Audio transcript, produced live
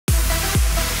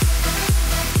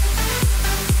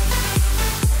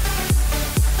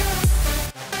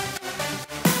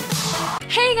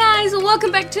welcome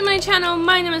back to my channel.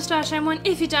 My name is StarShine,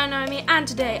 if you don't know me, and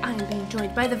today I am being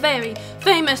joined by the very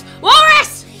famous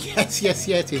Walrus! Yes,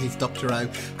 it is Dr. O.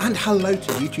 And hello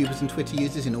to YouTubers and Twitter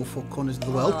users in all four corners of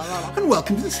the world. And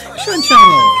welcome to the StarShine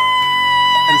channel.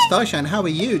 And StarShine, how are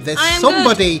you? There's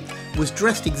somebody was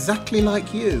dressed exactly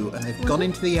like you, and they've gone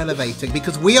into the elevator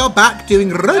because we are back doing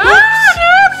Roblox.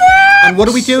 And what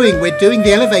are we doing? We're doing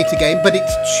the elevator game, but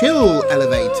it's Chill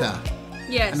Elevator.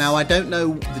 Yes. Now, I don't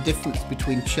know the difference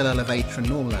between Chill Elevator and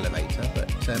Normal Elevator,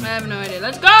 but... I have no idea.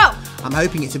 Let's go! I'm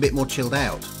hoping it's a bit more chilled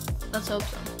out. Let's hope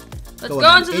so. Let's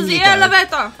go into the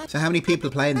elevator! So how many people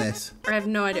are playing this? I have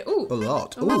no idea. Ooh. A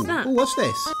lot. Ooh, what's that? Ooh, what's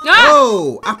this? Ah!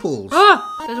 Oh, apples.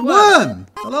 Oh, there's a worm.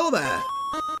 Hello there.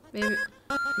 Maybe.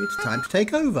 It's time to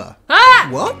take over. Ah!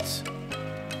 What?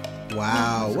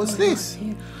 Wow, what's this?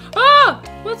 Oh,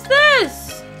 what's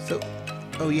this? So,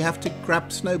 oh, you have to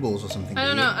grab snowballs or something. I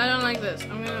don't know. I don't like this.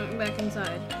 I'm going back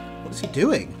inside. What's he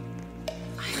doing?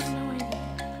 I have no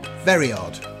idea. Very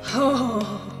odd.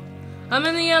 Oh, I'm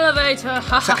in the elevator.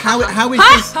 So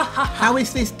how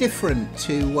is this different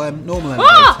to normal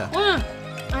elevator? Oh,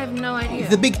 I have no idea.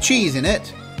 The big cheese in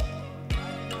it.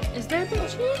 Is there a big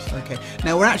cheese? Okay.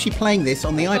 Now we're actually playing this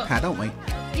on the iPad, aren't we?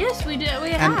 Yes, we do.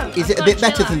 We and have. Is it a bit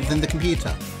better than the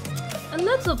computer? A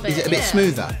little bit. Is it a bit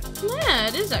smoother? Yeah,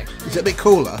 it is actually. Is it a bit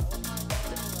cooler?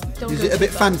 Is it a bit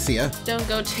fancier? Don't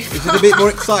go too far. Is it a bit more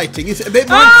exciting? Is it a bit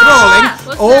more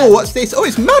enthralling? Oh, what's this? Oh,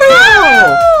 it's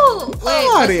Mario!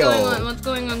 Mario! What's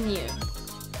going on here?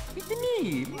 It's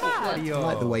me, Mario. I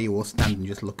like the way you all stand and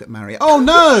just look at Mario. Oh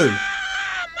no!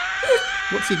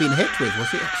 What's he been hit with?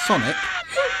 Was it Sonic?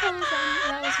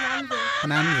 That was an anvil.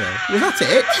 An anvil. Was that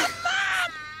it?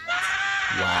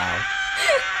 Wow.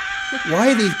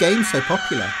 Why are these games so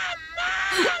popular?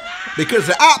 Because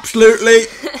they're absolutely...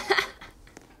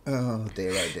 Oh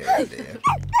dear, oh dear, oh dear.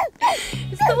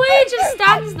 It's the way it just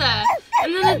stands there,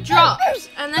 and then it drops,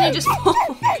 and then it just falls.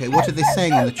 Okay, what are they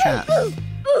saying on the chat?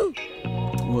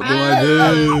 What do I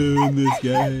do in this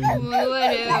game? What do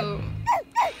I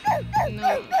do?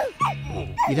 No.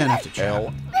 You don't have to chat.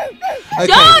 Okay.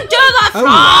 Don't do the floss! Oh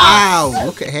wow,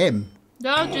 look at him.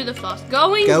 Don't do the floss.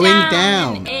 Going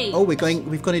down. Oh, we've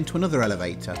gone into another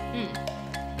elevator.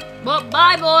 Well,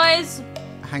 bye boys.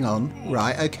 Hang on.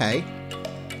 Right, okay.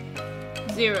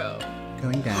 0.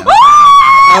 Going down.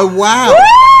 Oh wow! Woo,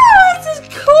 this is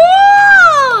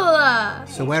cool!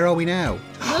 So where are we now?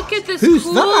 Look at this Who's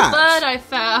cool that? bird I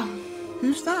found.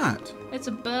 Who's that? It's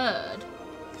a bird.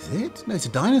 Is it? No, it's a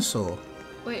dinosaur.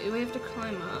 Wait, we have to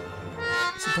climb up.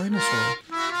 It's a dinosaur.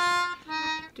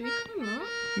 Do we climb up?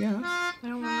 Yeah. I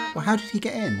don't want that. Well, how did he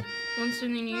get in? Once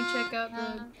and then you check out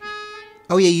the...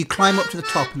 Oh yeah, you climb up to the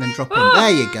top and then drop in.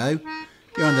 There you go.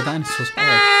 You're on the dinosaur's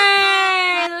head.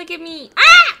 Hey, look at me.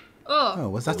 Ah! Oh,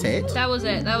 was that it? That was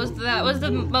it. That was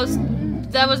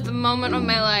the moment of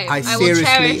my life. I will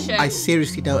cherish it. I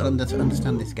seriously don't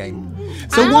understand this game.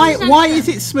 So why is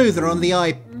it smoother on the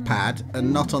iPad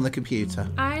and not on the computer?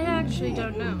 I actually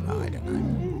don't know. Oh, I don't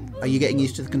know. Are you getting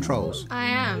used to the controls? I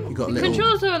am. You got the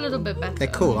controls are a little bit better. They're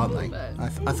cool, aren't they?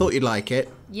 I thought you'd like it.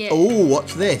 Yeah. Oh,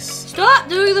 what's this? Stop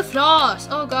doing the floss.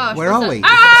 Oh gosh. Where are we?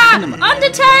 Ah!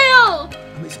 Undertale!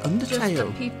 Oh, it's Undertale. Just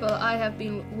the people I have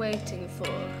been waiting for.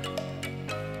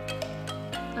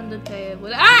 Undertale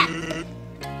with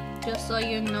Just so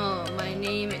you know, my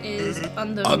name is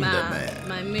Underman.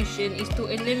 My mission is to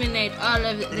eliminate all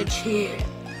of the cheer.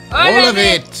 All of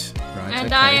it! Right, and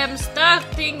okay. I am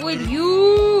starting with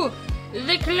you!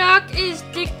 The clock is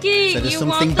ticking! So does you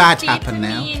something bad happen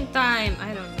now? In time.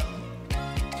 I don't know.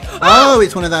 Oh,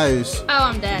 it's one of those. Oh,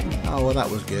 I'm dead. Oh, well, that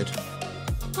was good.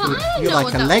 Well, You're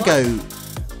like a Lego.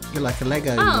 You're like a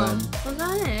Lego. Oh, was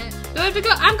that it? Do I have to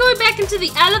go? I'm going back into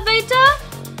the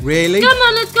elevator? Really? Come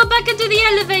on, let's go back into the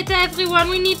elevator, everyone.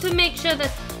 We need to make sure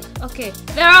that... Okay,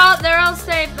 they're all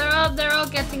safe. They're all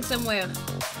getting somewhere.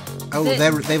 Oh,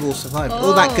 they've all survived.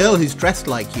 Oh, that girl who's dressed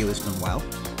like you has done well.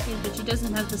 Yeah, but she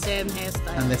doesn't have the same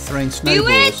hairstyle. And they're throwing snowballs.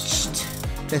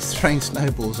 Bewitched! They're throwing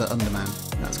snowballs at Underman.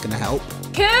 That's going to help.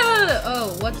 Cool!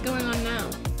 Oh, what's going on now?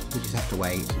 We just have to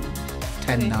wait.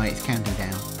 10 nights, counting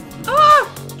down. Oh!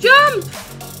 Jump!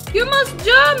 You must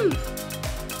jump!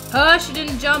 Oh, she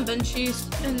didn't jump and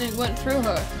it went through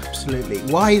her. Absolutely.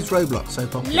 Why is Roblox so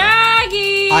popular?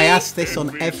 Laggy! I ask this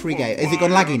on every game. Is it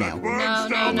gone laggy now?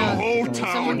 No.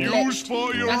 Someone glitched.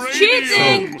 That's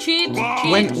cheating! Cheat.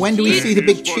 When do we see the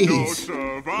big cheese?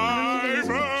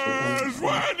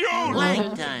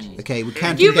 Okay, we're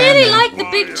counting down. You really now. like the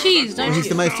big cheese, don't you? This is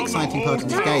the most exciting part of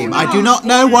this game. I do not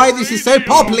know why this is so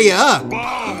popular.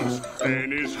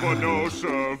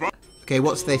 Okay,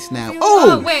 what's this now?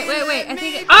 Oh! Wait. I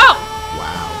think... Oh!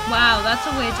 Wow. Wow, that's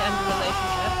a way to end a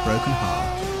relationship. broken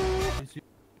heart.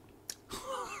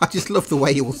 I just love the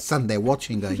way you all stand there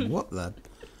watching, going, what the?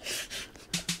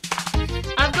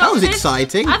 That was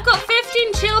exciting. I've got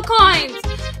 15 chill coins.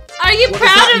 Are you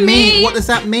proud of me? What does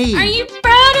that mean? Are you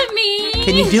proud of me?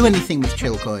 Can you do anything with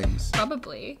chill coins?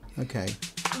 Probably. Okay.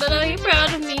 But are you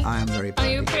proud of me? I am very proud.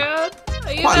 Are you proud?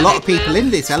 Are you quite a lot of people in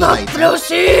this elevator.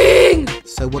 Blushing!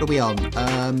 So what are we on?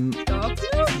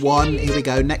 1. Here we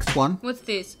go. Next one. What's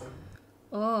this?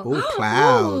 Oh,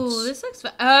 clouds. Oh, this looks.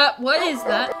 What is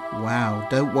that? Wow.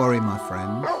 Don't worry, my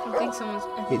friend. I think someone's.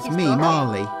 It's me, talking.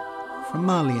 Marley, from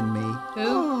Marley and Me. Who?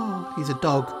 Oh, he's a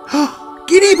dog.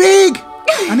 Guinea pig,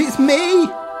 and it's me.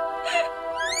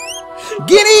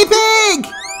 Guinea pig.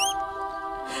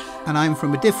 And I'm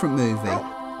from a different movie.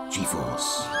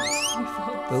 G-Force.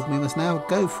 But we must now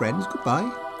go, friends. Goodbye.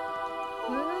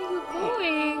 Where are you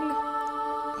going?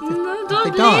 No, they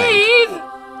don't died? leave.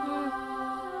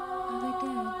 Are they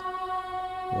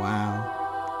dead? Wow.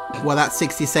 Well, that's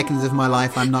 60 seconds of my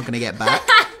life I'm not going to get back.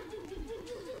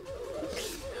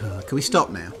 Can we stop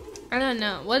now? I don't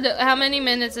know. How many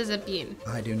minutes has it been?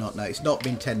 I do not know. It's not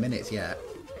been 10 minutes yet.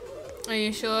 Are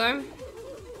you sure?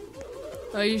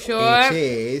 Are you sure? It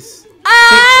is 6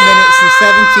 minutes and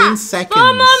 17 seconds.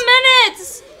 4 more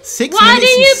minutes! 6 Why minutes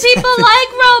do you and people like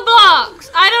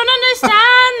Roblox? I don't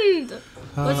understand.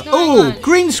 What's going on?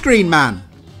 Green screen man.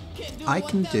 I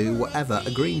can do whatever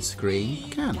a green screen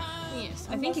can. Yes,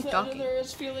 I think he's talking.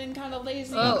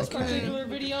 Oh, okay.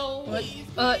 What?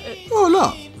 Oh,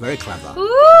 look. Very clever.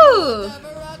 Ooh!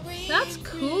 That's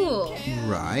cool.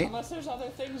 Right.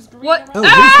 What? Oh, who's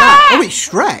that? Oh, it's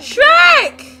Shrek.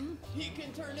 Shrek! He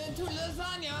can turn into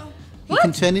lasagna. He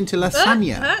can turn into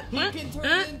lasagna.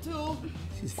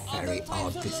 This is very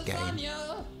odd, this game.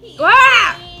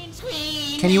 Ah!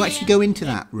 Can you actually go into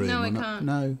that room? No, or I not? can't.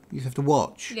 No, you have to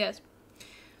watch. Yes.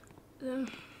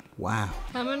 Wow.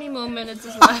 How many more minutes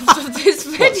is left of this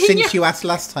video? What, since you asked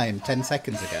last time, 10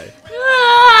 seconds ago?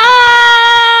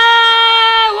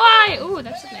 Why? Ooh,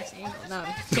 that's a nice angle. No,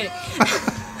 I'm just kidding.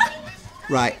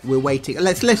 Right, we're waiting.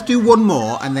 Let's do one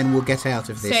more and then we'll get out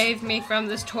of this. Save me from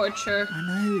this torture. I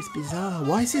know, it's bizarre.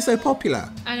 Why is this so popular?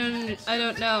 I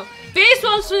don't know.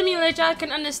 Baseball simulator I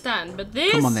can understand, but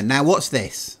this. Come on then. Now what's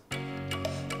this?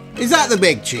 Is that the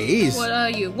big cheese? What are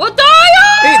you? What are you?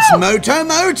 It's Moto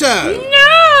Moto.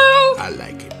 No. I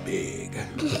like it big.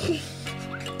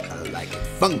 I like it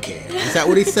funky. Is that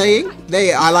what he's saying?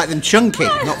 I like them chunky,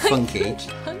 not funky.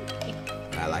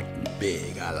 I like them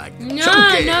big. I like them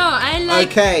chunky. No, I like.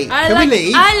 Okay, can we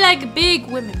leave? I like big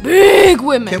women. Big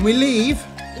women. Can we leave?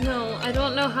 No, I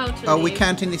don't know how to. Oh, leave. we're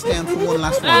counting this down for one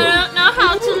last one. I don't know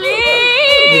how to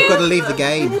leave. You've got to leave the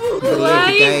game. You've got to leave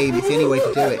the game. It's the only way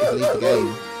to do it is leave the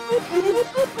game.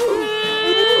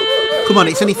 Come on,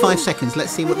 it's only 5 seconds.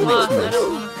 Let's see what the next one is.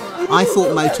 I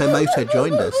thought Moto Moto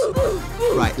joined us.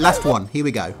 Right, last one. Here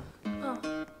we go. What?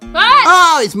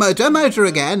 Oh, it's Moto Moto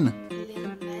again.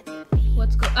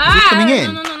 What's going on? Is he coming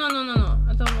in? No.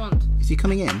 I don't want. Is he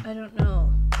coming in? I don't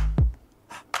know.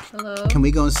 Hello? Can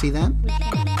we go and see them? We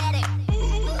can. I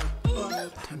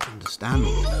don't understand.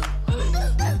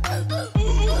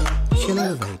 Chill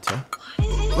elevator.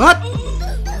 What?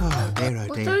 Oh dear,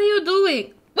 oh dear. What are you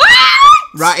doing? What?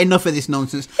 Right, enough of this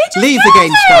nonsense. Just Leave the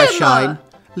game, StarShine.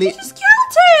 Just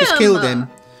killed him. Just killed him.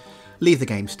 Leave the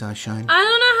game, StarShine. I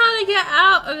don't know how to get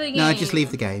out of the game. No, just leave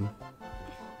the game.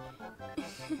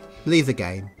 Leave the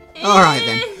game. Alright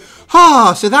then.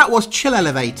 So that was Chill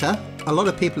Elevator. A lot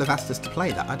of people have asked us to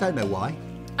play that. I don't know why.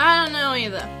 I don't know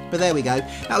either. But there we go.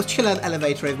 That was Chill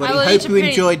Elevator, everybody. I will Hope you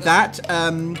enjoyed that.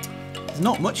 There's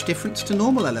not much difference to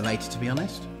normal elevator, to be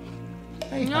honest.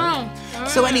 No.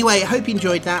 So anyway, I hope you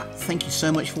enjoyed that. Thank you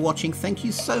so much for watching. Thank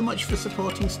you so much for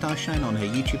supporting StarShine on her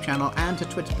YouTube channel and her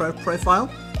Twitter profile.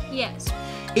 Yes.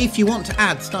 If you want to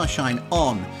add StarShine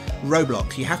on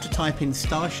Roblox, you have to type in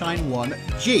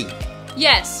StarShine1G.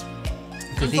 Yes.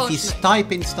 Because if you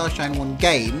type in StarShine1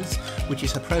 Games, which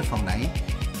is her profile name,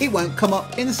 it won't come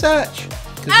up in the search.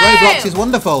 Because Roblox is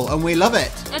wonderful and we love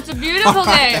it. It's a beautiful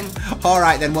game.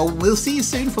 Alright then, well we'll see you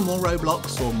soon for more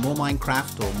Roblox or more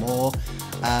Minecraft or more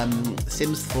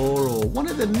Sims 4 or one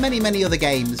of the many other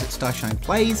games that StarShine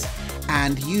plays.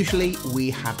 And usually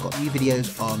we have got new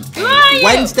videos on a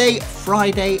Wednesday,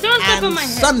 Friday and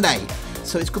Sunday.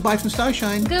 So it's goodbye from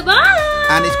StarShine. Goodbye.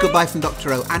 And it's goodbye from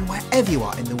Dr. O. And wherever you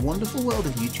are in the wonderful world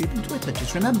of YouTube and Twitter,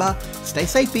 just remember, stay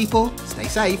safe people, stay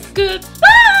safe. Goodbye.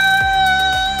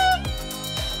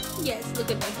 Yes, look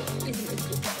at my